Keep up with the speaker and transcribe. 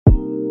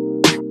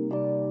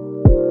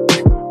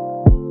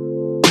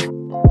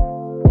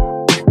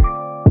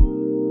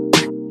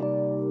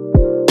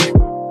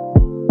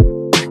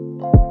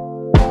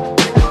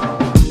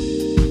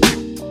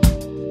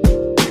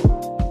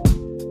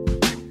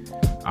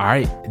All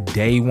right,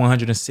 day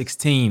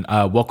 116.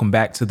 Welcome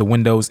back to the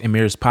Windows and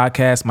Mirrors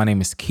podcast. My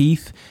name is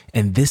Keith,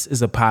 and this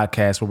is a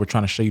podcast where we're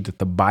trying to show you that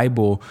the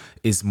Bible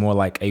is more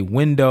like a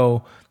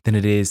window than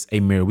it is a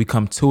mirror. We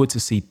come to it to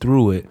see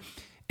through it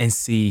and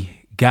see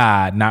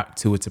God, not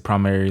to it to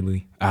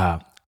primarily,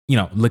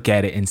 look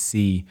at it and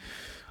see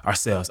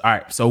ourselves. All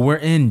right, so we're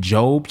in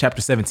Job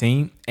chapter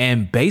 17,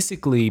 and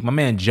basically, my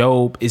man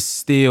Job is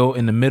still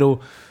in the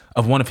middle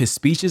of one of his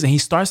speeches, and he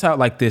starts out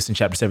like this in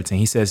chapter 17.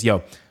 He says,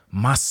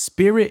 my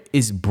spirit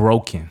is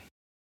broken.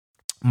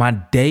 My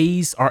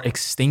days are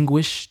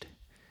extinguished.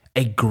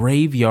 A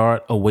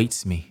graveyard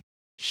awaits me.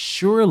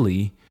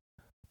 Surely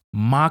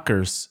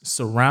mockers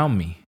surround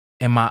me,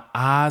 and my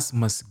eyes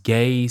must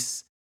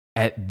gaze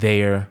at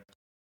their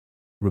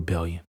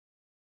rebellion.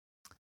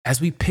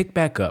 As we pick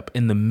back up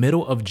in the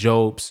middle of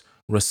Job's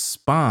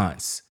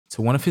response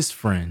to one of his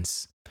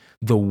friends,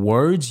 the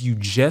words you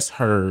just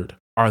heard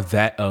are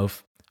that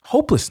of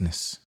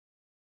hopelessness.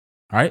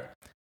 All right?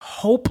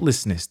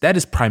 Hopelessness. That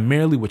is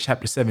primarily what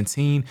chapter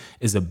 17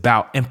 is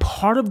about. And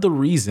part of the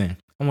reason,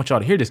 I want y'all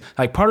to hear this,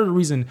 part of the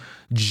reason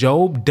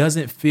Job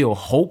doesn't feel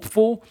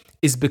hopeful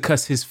is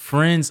because his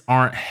friends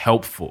aren't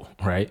helpful,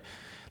 right?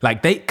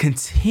 They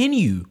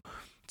continue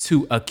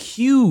to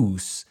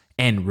accuse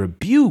and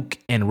rebuke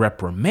and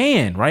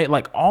reprimand, right?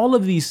 All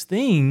of these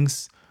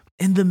things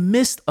in the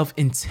midst of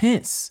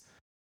intense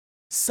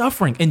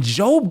suffering. And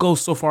Job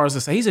goes so far as to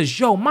say, he says,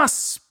 my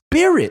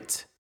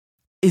spirit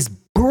is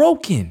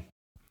broken.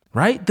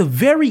 Right? The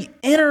very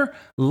inner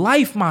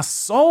life, my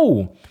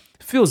soul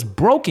feels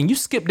broken. You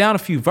skip down a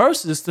few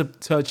verses to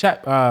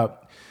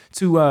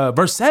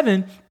verse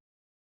 7.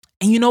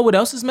 And you know what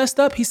else is messed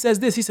up? He says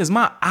this. He says,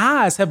 my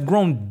eyes have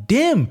grown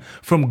dim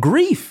from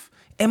grief,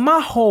 and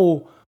my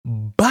whole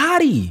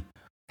body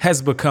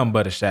has become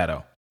but a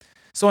shadow.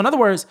 So in other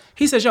words,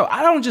 he says,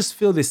 I don't just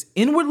feel this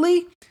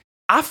inwardly,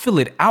 I feel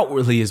it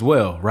outwardly as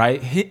well,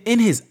 right? In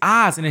his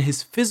eyes and in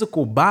his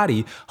physical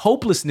body,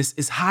 hopelessness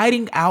is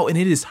hiding out and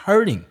it is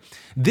hurting.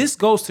 This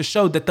goes to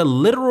show that the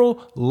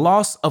literal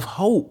loss of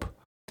hope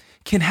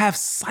can have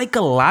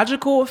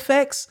psychological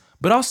effects,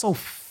 but also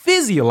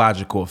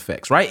physiological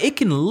effects, right? It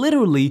can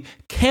literally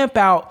camp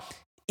out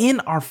in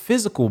our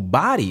physical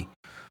body,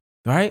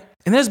 right?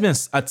 And there's been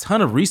a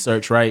ton of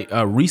research, right,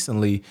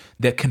 recently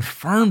that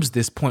confirms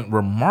this point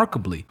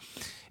remarkably.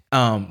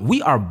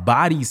 We are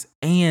bodies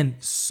and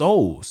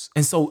souls.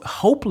 And so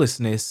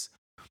hopelessness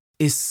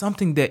is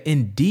something that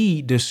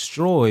indeed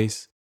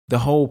destroys the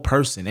whole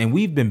person. And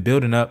we've been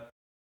building up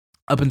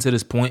until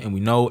this point, and we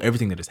know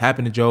everything that has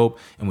happened to Job,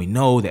 and we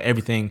know that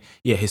everything,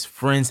 his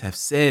friends have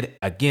said,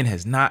 again,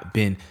 has not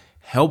been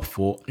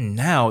helpful.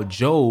 Now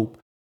Job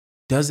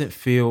doesn't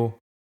feel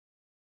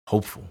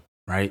hopeful,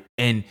 right?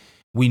 And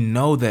we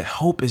know that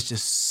hope is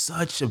just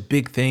such a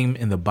big thing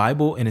in the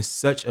Bible, and it's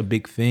such a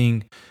big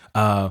thing,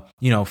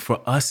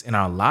 for us in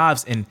our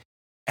lives. And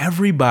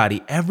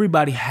everybody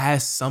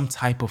has some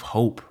type of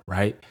hope,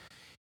 right?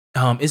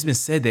 It's been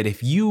said that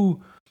if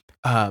you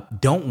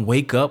don't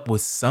wake up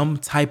with some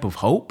type of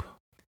hope,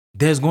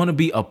 there's going to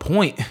be a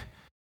point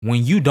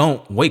when you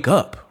don't wake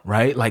up,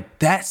 right?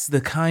 That's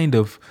the kind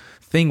of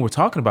thing we're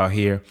talking about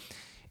here.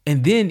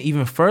 And then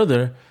even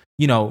further,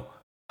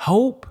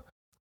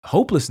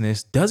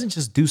 hopelessness doesn't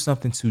just do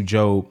something to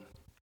Job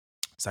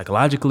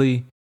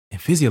psychologically and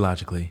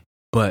physiologically,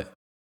 but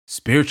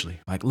spiritually.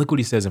 Look what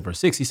he says in verse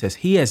 6. He says,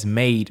 he has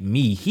made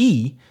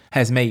me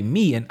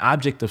an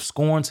object of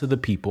scorn to the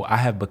people. I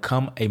have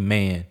become a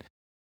man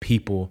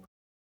people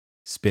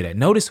spit at.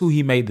 Notice who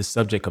he made the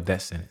subject of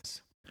that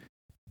sentence.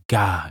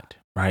 God,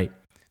 right?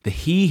 The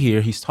he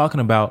here, he's talking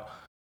about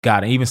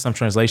God. And even some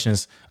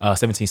translations,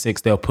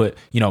 17:6, they'll put,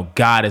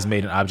 God has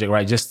made an object,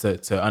 right? Just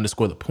to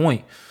underscore the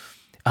point.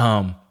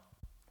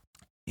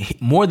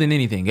 More than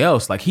anything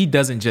else, he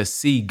doesn't just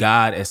see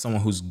God as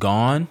someone who's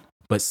gone,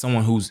 but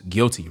someone who's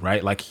guilty,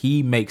 right?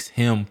 He makes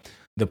him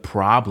the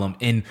problem.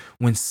 And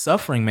when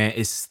suffering, man,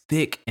 is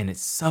thick and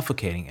it's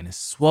suffocating and it's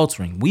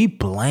sweltering, we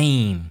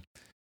blame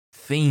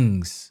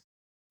things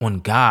on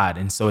God.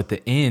 And so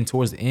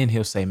towards the end,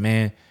 he'll say,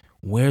 man,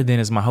 where then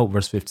is my hope?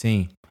 Verse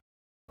 15,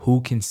 who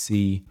can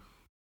see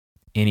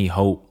any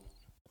hope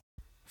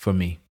for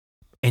me?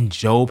 And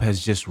Job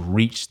has just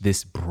reached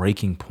this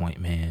breaking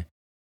point, man.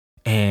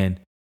 And,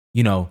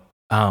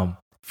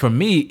 for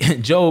me,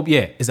 Job,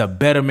 is a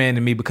better man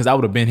than me because I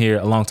would have been here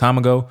a long time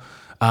ago.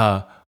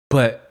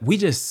 But we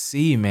just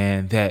see,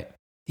 man, that,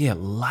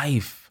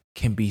 life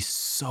can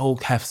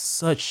have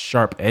such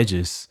sharp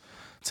edges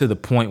to the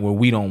point where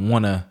we don't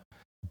want to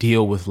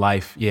deal with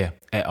life,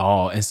 at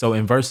all. And so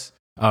in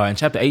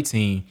chapter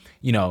 18,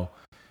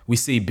 we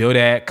see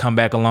Bildad come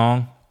back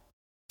along,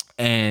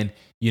 and,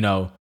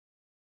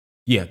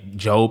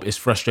 Job is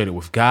frustrated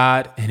with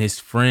God, and his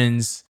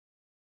friends,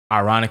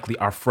 ironically,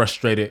 are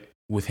frustrated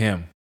with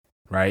him,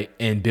 right?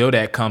 And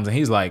Bildad comes and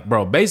he's like,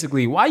 bro,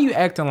 basically, why you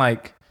acting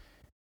like,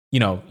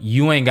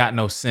 you ain't got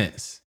no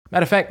sense?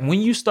 Matter of fact,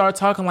 when you start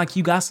talking like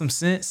you got some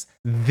sense,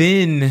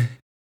 then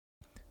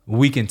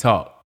we can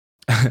talk.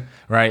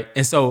 Right.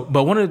 And so,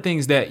 but one of the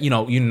things that,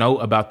 you know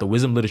about the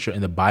wisdom literature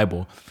in the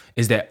Bible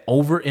is that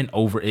over and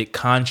over it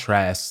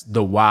contrasts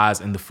the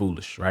wise and the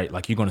foolish, right?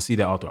 Like you're going to see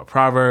that all throughout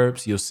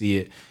Proverbs. You'll see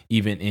it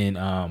even in,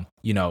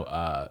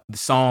 the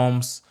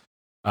Psalms.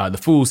 The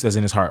fool says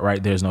in his heart,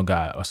 right, there's no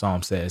God, or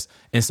Psalm says.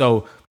 And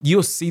so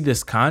you'll see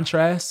this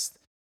contrast.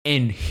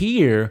 And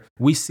here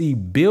we see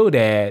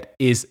Bildad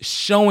is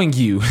showing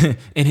you,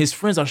 and his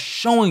friends are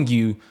showing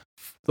you,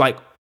 like,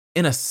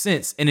 in a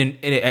sense,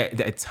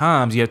 at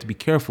times you have to be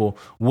careful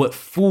what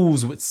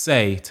fools would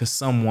say to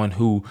someone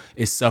who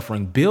is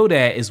suffering.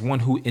 Bildad is one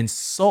who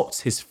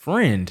insults his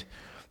friend,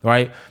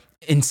 right?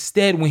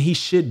 Instead, when he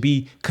should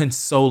be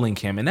consoling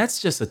him. And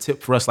that's just a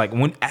tip for us. Like,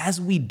 as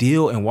we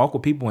deal and walk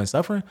with people in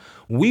suffering,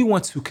 we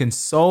want to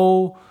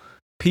console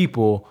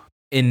people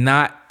and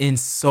not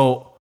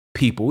insult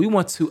people. We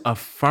want to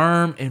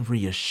affirm and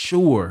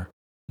reassure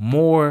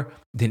more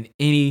than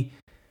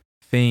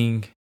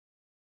anything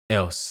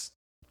else.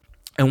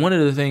 And one of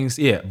the things,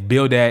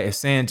 Bildad is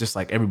saying, just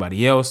like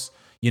everybody else,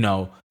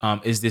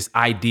 is this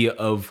idea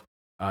of,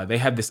 they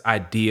have this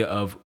idea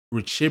of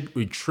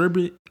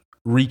retributive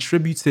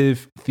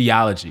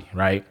theology,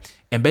 right?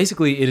 And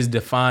basically it is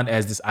defined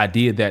as this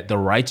idea that the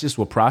righteous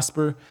will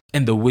prosper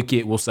and the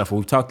wicked will suffer.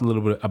 We've talked a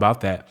little bit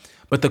about that.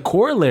 But the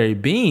corollary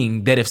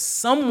being that if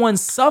someone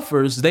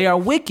suffers, they are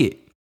wicked.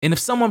 And if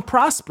someone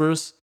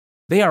prospers,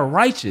 they are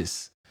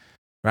righteous,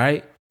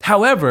 right?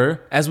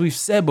 However, as we've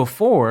said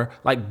before,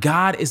 like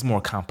God is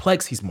more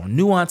complex. He's more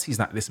nuanced. He's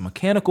not this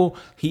mechanical.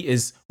 He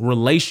is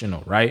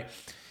relational, right?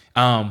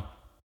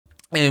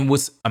 And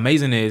what's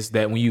amazing is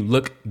that when you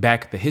look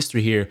back at the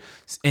history here,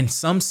 in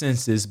some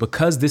senses,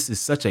 because this is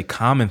such a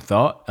common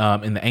thought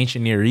in the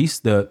ancient Near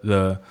East,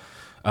 the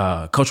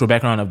cultural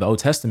background of the Old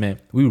Testament,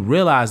 we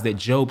realize that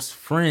Job's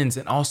friends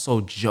and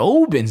also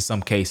Job in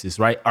some cases,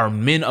 right, are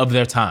men of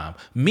their time,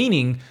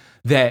 meaning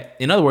that,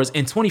 in other words,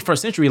 in 21st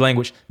century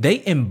language,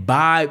 they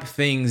imbibe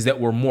things that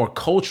were more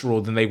cultural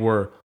than they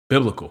were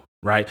biblical,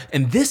 right?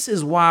 And this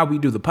is why we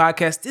do the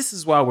podcast. This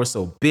is why we're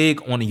so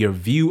big on your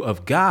view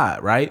of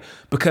God, right?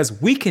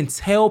 Because we can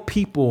tell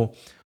people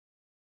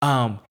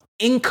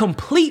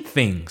incomplete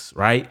things,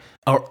 right?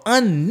 Or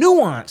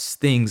unnuanced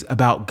things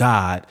about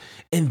God.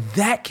 And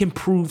that can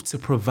prove to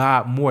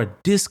provide more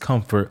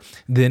discomfort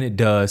than it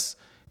does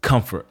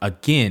comfort.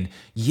 Again,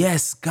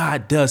 yes,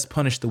 God does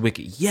punish the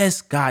wicked.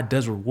 Yes, God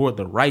does reward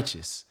the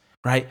righteous,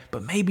 right?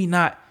 But maybe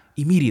not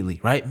immediately,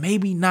 right?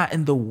 Maybe not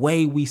in the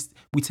way we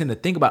tend to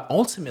think about.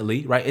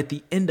 Ultimately, right? At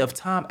the end of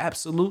time,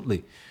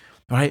 absolutely,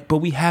 right? But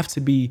we have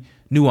to be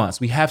nuanced.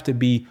 We have to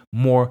be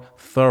more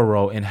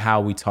thorough in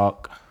how we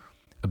talk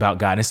about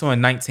God. And so in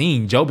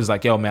 19, Job is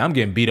like, yo, man, I'm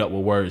getting beat up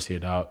with words here,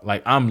 dog.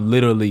 Like, I'm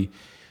literally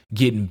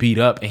getting beat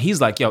up. And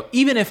he's like, yo,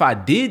 even if I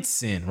did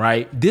sin,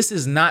 right, this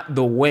is not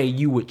the way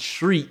you would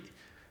treat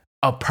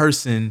a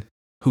person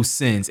who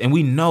sins. And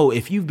we know,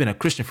 if you've been a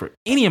Christian for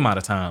any amount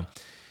of time,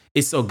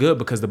 it's so good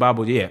because the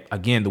Bible,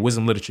 again, the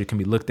wisdom literature can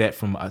be looked at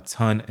from a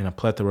ton and a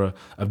plethora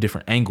of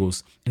different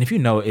angles. And if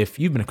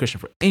you've been a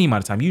Christian for any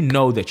amount of time, you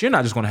know that you're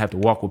not just going to have to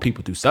walk with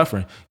people through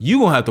suffering. You're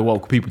going to have to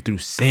walk with people through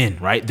sin,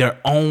 right? Their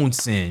own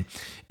sin.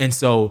 And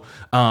so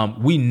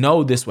we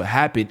know this would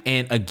happen.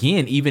 And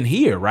again, even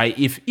here, right?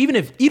 Even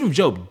if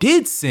Job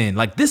did sin,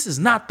 like, this is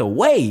not the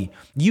way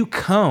you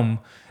come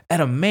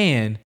at a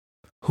man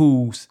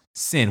who's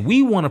sin.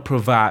 We want to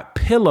provide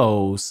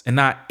pillows and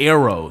not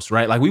arrows,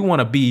 right? Like, we want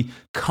to be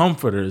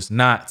comforters,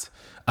 not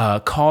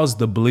cause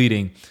the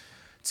bleeding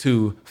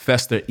to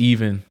fester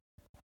even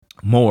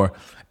more.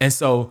 And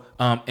so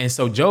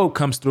Job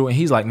comes through and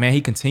he's like, man,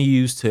 he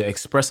continues to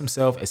express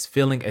himself as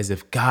feeling as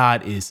if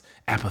God is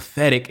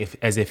apathetic,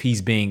 as if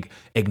he's being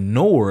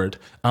ignored.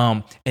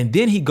 And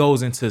then he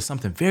goes into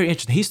something very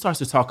interesting. He starts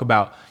to talk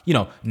about,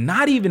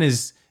 not even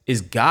is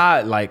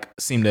God like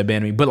seem to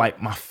abandon me, but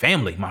like my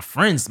family, my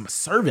friends, my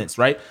servants,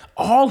 right?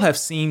 All have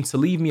seemed to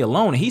leave me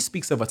alone. And he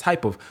speaks of a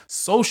type of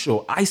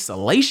social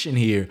isolation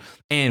here.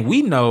 And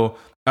we know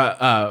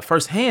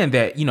firsthand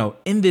that,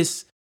 in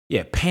this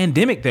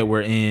pandemic that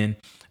we're in,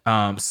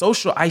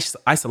 social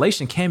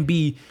isolation can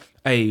be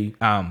a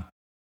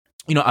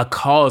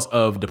cause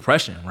of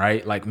depression,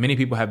 right? Like, many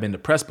people have been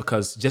depressed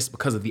because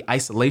of the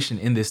isolation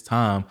in this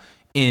time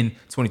in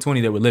 2020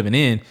 that we're living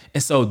in.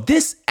 And so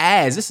this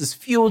is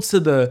fuel to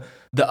the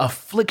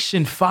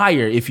affliction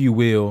fire, if you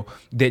will,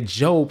 that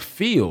Job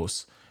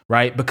feels,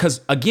 right?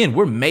 Because again,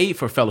 we're made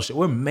for fellowship.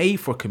 We're made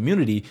for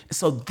community. And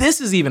so this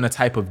is even a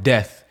type of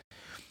death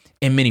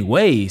in many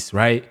ways,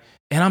 right?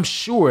 And I'm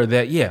sure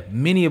that,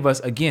 many of us,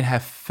 again,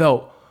 have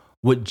felt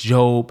what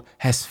Job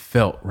has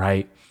felt,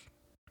 right?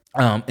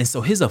 And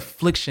so his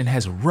affliction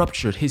has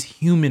ruptured his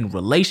human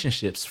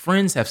relationships.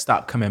 Friends have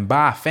stopped coming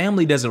by.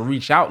 Family doesn't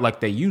reach out like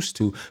they used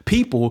to.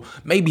 People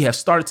maybe have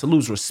started to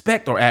lose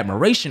respect or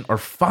admiration or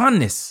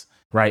fondness,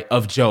 right,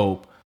 of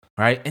Job,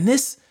 right? And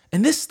this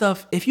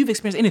stuff, if you've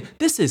experienced any,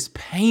 this is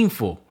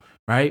painful,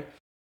 right?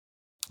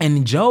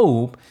 And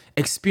Job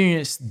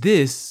experienced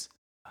this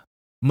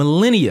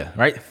millennia,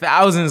 right?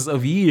 Thousands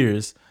of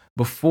years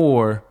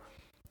before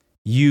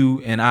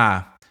you and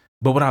I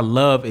But what I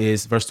love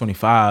is verse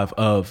 25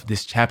 of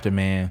this chapter,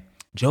 man.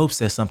 Job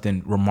says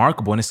something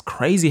remarkable. And it's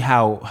crazy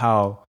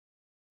how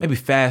maybe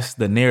fast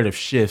the narrative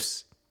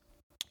shifts.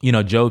 You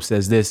know, Job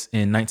says this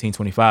in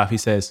 1925. He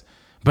says,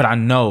 but I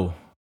know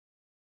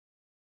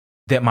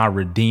that my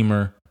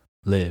Redeemer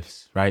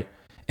lives, right?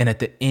 And at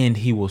the end,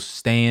 he will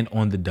stand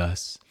on the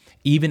dust.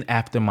 Even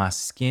after my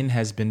skin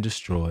has been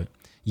destroyed,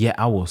 yet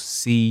I will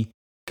see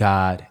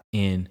God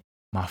in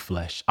my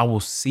flesh. I will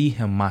see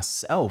him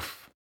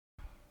myself.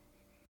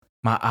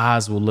 My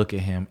eyes will look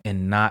at him,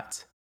 and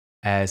not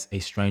as a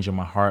stranger.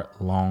 My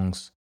heart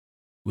longs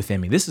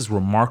within me. This is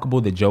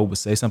remarkable that Job would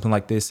say something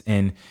like this.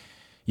 And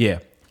yeah,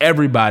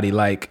 everybody,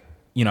 like,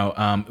 you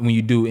know, when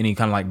you do any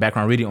kind of like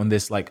background reading on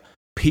this, like,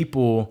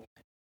 people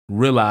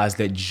realize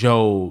that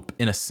Job,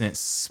 in a sense,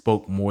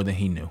 spoke more than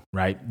he knew,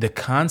 right? The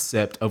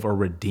concept of a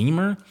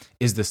redeemer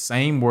is the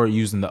same word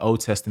used in the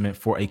Old Testament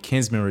for a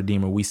kinsman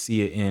redeemer. We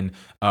see it in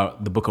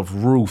the book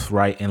of Ruth,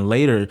 right? And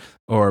later,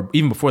 or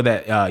even before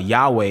that,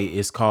 Yahweh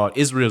is called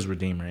Israel's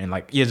redeemer. And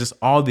like, yeah, just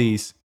all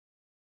these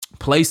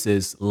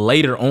places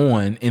later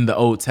on in the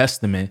Old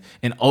Testament.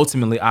 And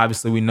ultimately,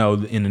 obviously, we know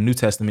in the New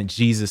Testament,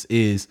 Jesus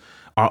is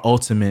our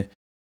ultimate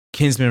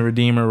kinsman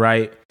redeemer,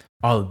 right?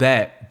 All of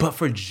that. But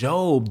for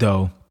Job,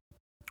 though,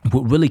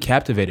 what really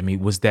captivated me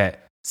was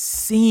that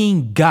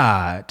seeing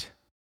God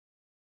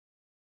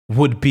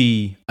would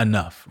be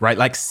enough, right?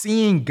 Like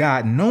seeing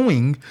God,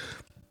 knowing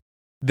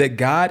that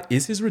God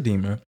is his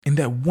redeemer and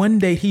that one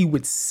day he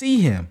would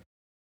see him,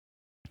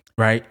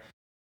 right?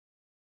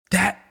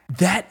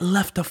 That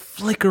left a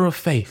flicker of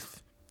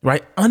faith,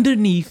 right?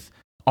 Underneath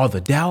all the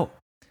doubt,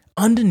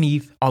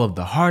 underneath all of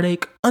the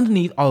heartache,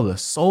 underneath all of the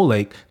soul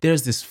ache,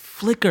 there's this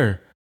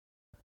flicker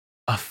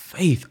of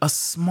faith, a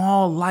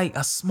small light,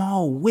 a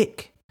small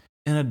wick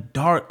in a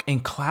dark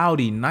and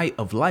cloudy night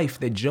of life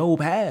that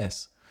Job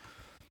has.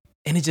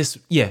 And it just,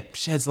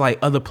 sheds light.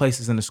 Other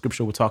places in the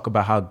scripture will talk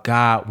about how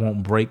God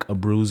won't break a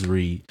bruised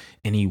reed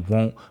and he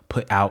won't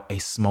put out a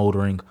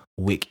smoldering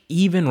wick.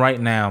 Even right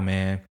now,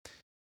 man,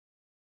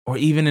 or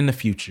even in the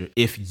future,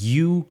 if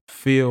you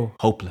feel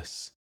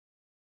hopeless,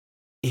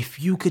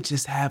 if you could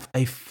just have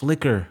a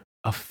flicker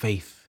of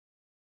faith,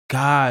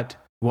 God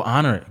will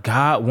honor it.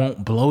 God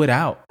won't blow it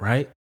out,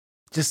 right?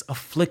 Just a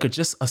flicker,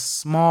 just a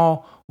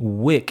small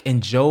wick.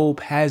 And Job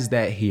has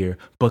that here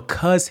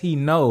because he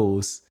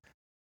knows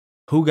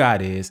who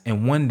God is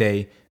and one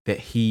day that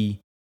he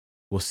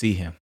will see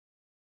him.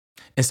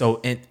 And so,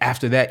 and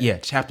after that,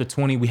 chapter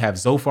 20, we have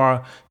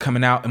Zophar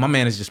coming out, and my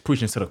man is just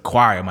preaching to the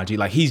choir, my G.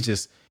 Like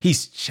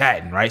he's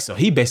chatting, right? So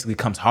he basically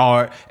comes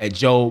hard at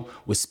Job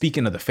with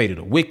speaking of the fate of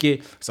the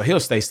wicked. So he'll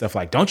say stuff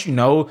like, don't you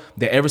know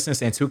that ever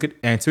since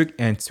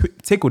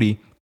antiquity,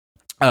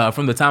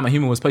 from the time a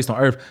human was placed on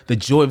earth, the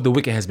joy of the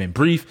wicked has been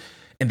brief,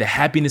 and the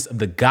happiness of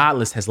the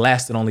godless has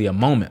lasted only a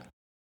moment,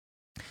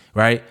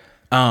 right?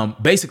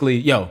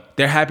 Basically,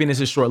 their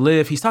happiness is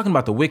short-lived. He's talking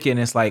about the wicked, and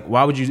it's like,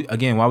 why would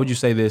you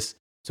say this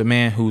to a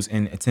man who's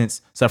in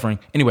intense suffering?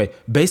 Anyway,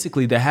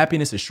 basically, their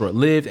happiness is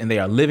short-lived, and they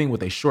are living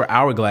with a short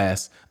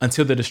hourglass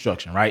until the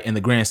destruction, right? In the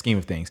grand scheme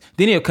of things.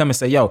 Then he'll come and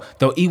say,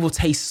 though evil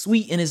tastes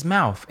sweet in his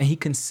mouth, and he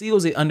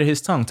conceals it under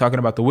his tongue, talking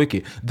about the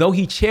wicked. Though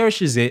he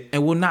cherishes it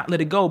and will not let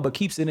it go, but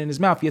keeps it in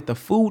his mouth, yet the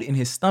food in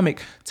his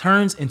stomach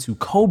turns into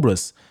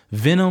cobras,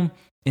 venom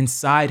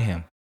inside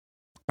him.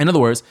 In other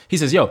words, he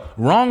says,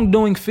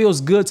 wrongdoing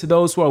feels good to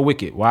those who are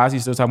wicked. Why is he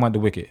still talking about the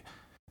wicked?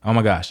 Oh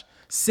my gosh.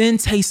 Sin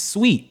tastes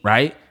sweet,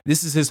 right?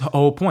 This is his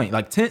whole point.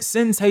 Like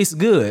sin tastes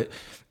good.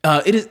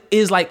 It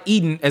is like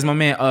eating, as my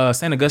man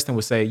St. Augustine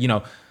would say,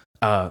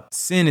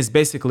 sin is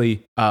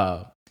basically,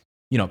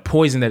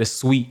 poison that is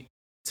sweet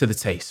to the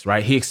taste,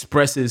 right? He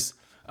expresses,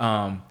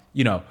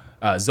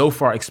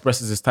 Zophar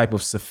expresses this type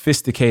of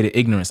sophisticated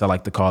ignorance, I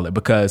like to call it,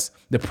 because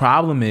the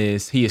problem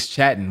is he is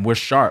chatting. We're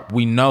sharp.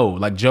 We know,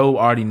 like Job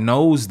already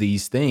knows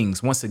these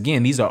things. Once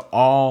again, these are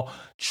all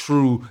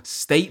true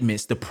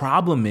statements. The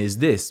problem is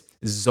this: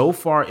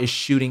 Zophar is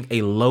shooting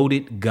a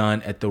loaded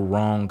gun at the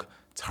wrong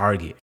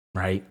target,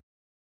 right?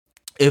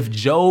 If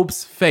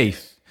Job's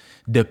faith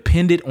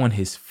depended on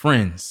his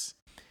friends,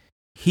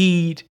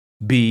 he'd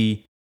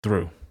be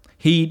through.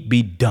 He'd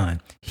be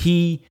done.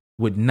 He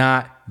would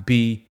not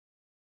be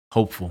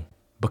hopeful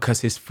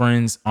because his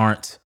friends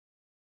aren't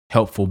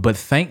helpful. But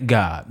thank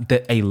God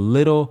that a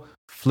little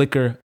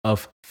flicker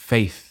of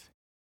faith,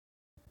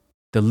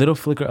 the little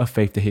flicker of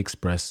faith that he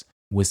expressed,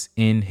 was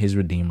in his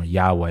Redeemer,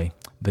 Yahweh,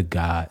 the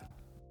God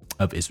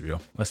of Israel.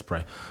 Let's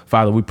pray.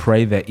 Father, we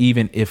pray that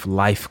even if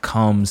life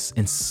comes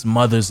and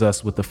smothers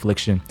us with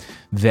affliction,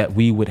 that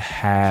we would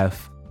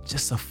have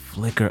just a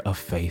flicker of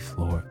faith,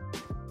 Lord,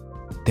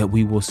 that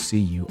we will see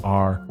you,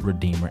 our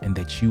Redeemer, and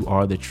that you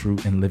are the true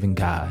and living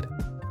God.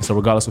 And so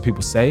regardless of what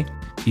people say,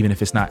 even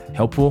if it's not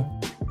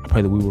helpful, I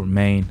pray that we will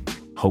remain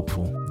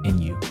hopeful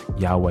in you,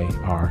 Yahweh,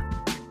 our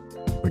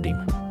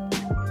Redeemer.